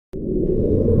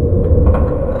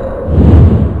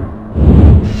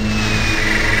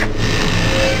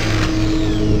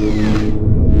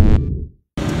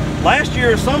Last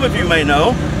year, some of you may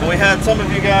know, and we had some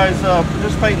of you guys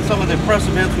participate in some of the press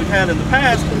events we've had in the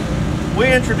past,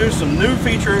 we introduced some new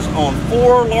features on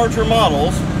 4 larger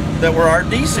models that were our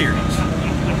D series.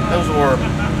 Those were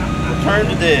return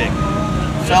to dig,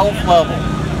 self-level,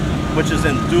 which is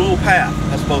in dual path.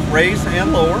 That's both raised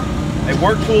and lower. A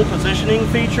work tool positioning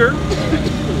feature,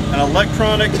 an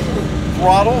electronic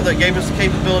throttle that gave us the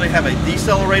capability to have a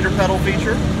decelerator pedal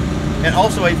feature, and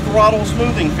also a throttle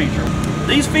smoothing feature.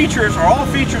 These features are all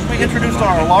features we introduced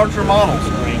on our larger models,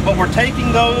 but we're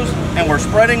taking those and we're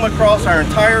spreading them across our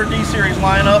entire D-Series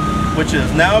lineup, which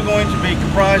is now going to be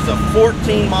comprised of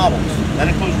 14 models. That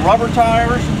includes rubber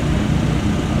tires,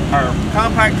 our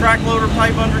compact track loader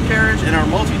type undercarriage, and our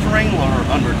multi-terrain loader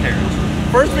undercarriage.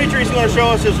 First feature he's going to show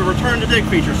us is a return to dig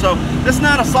feature. So this is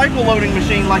not a cycle loading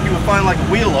machine like you would find like a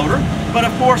wheel loader, but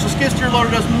of course a skid steer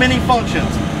loader does many functions,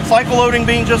 cycle loading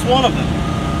being just one of them.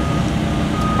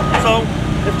 So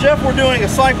if Jeff were doing a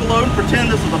cycle load, pretend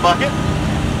this is a bucket.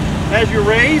 As you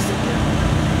raise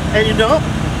and you dump,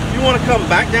 you want to come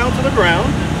back down to the ground.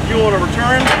 You want to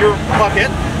return your bucket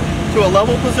to a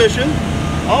level position.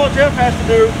 All Jeff has to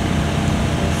do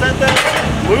is set that,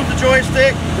 move the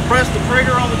joystick, depress the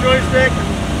trigger on the joystick,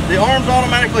 the arms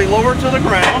automatically lower to the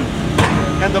ground,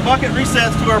 and the bucket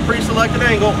resets to our pre-selected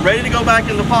angle, ready to go back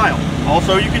in the pile.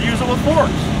 Also, you could use it with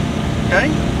forks, okay?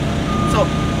 So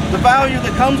the value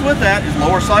that comes with that is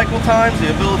lower cycle times, the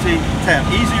ability to have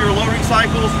easier loading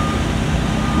cycles.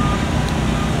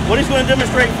 What he's going to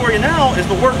demonstrate for you now is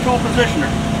the work tool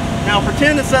positioner. Now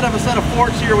pretend instead of a set of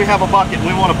forks here we have a bucket and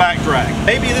we want to back drag.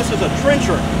 Maybe this is a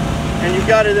trencher and you've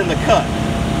got it in the cut.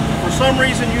 For some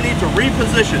reason you need to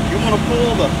reposition. You want to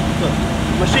pull the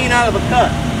machine out of the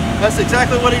cut. That's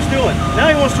exactly what he's doing. Now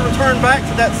he wants to return back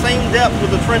to that same depth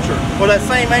with the trencher, or that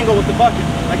same angle with the bucket.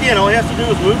 Again, all he has to do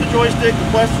is move the joystick,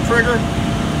 press the trigger,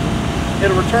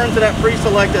 it'll return to that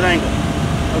pre-selected angle.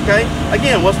 Okay?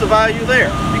 Again, what's the value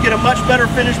there? You get a much better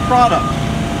finished product.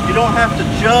 You don't have to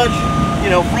judge,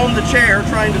 you know, from the chair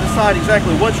trying to decide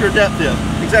exactly what your depth is,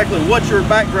 exactly what your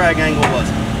back drag angle was.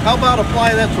 How about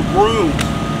apply that to brooms?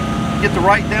 Get the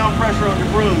right down pressure on your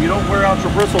broom. You don't wear out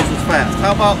your bristles as fast.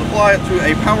 How about apply it to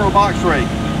a power box rake,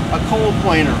 a cold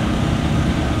planer?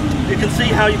 You can see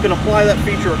how you can apply that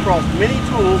feature across many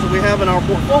tools that we have in our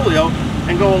portfolio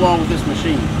and go along with this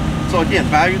machine. So again,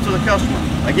 value to the customer.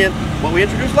 Again, what we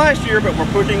introduced last year, but we're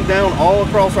pushing down all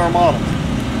across our models.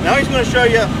 Now he's going to show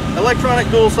you electronic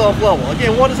dual self-level.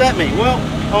 Again, what does that mean? Well,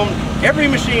 on every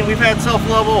machine we've had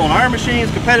self-level, on our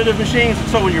machines, competitive machines,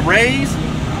 so when you raise,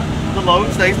 the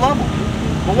load stays level.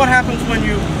 But what happens when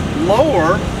you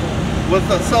lower with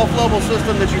a self-level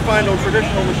system that you find on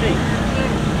traditional machines?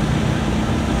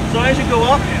 So as you go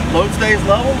up, load stays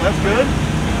level, that's good.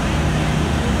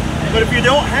 But if you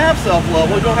don't have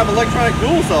self-level, you don't have electronic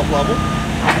dual self-level,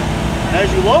 as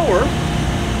you lower,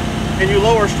 and you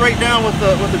lower straight down with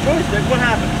the joystick, what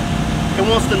happens? It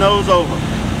wants to nose over.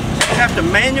 You have to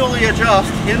manually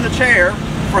adjust in the chair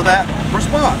for that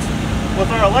response.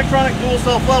 With our electronic dual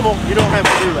self-level, you don't have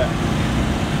to do that.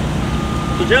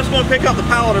 So Jeff's going to pick up the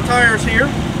pallet of tires here.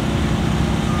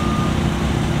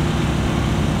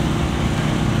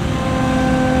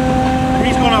 And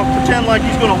he's going to pretend like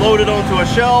he's going to load it onto a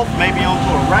shelf, maybe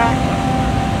onto a rack.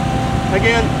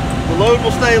 Again, the load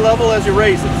will stay level as he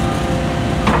raises.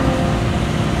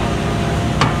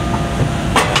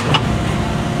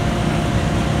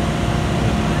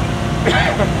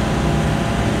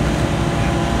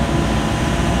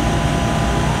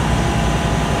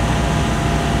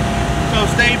 So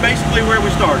stay basically where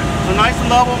we started. So nice and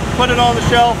level, put it on the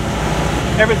shelf,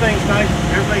 everything's nice,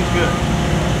 everything's good.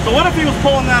 So what if he was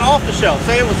pulling that off the shelf?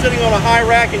 Say it was sitting on a high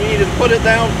rack and you needed to put it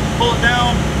down, pull it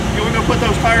down, and we're going to put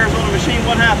those tires on the machine,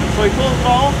 what happens? So he pulls it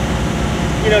off,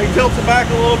 you know, he tilts it back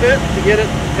a little bit to get it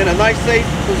in a nice safe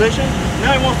position.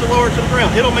 Now he wants to lower it to the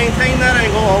ground. It'll maintain that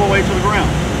angle all the way to the ground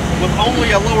with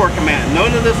only a lower command.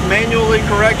 None of this manually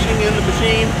correction in the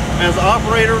machine. As the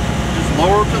operator, just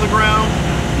lower it to the ground,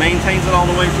 maintains it all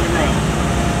the way to the ground.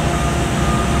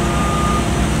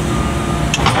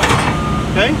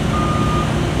 Okay?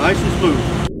 Nice and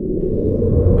smooth.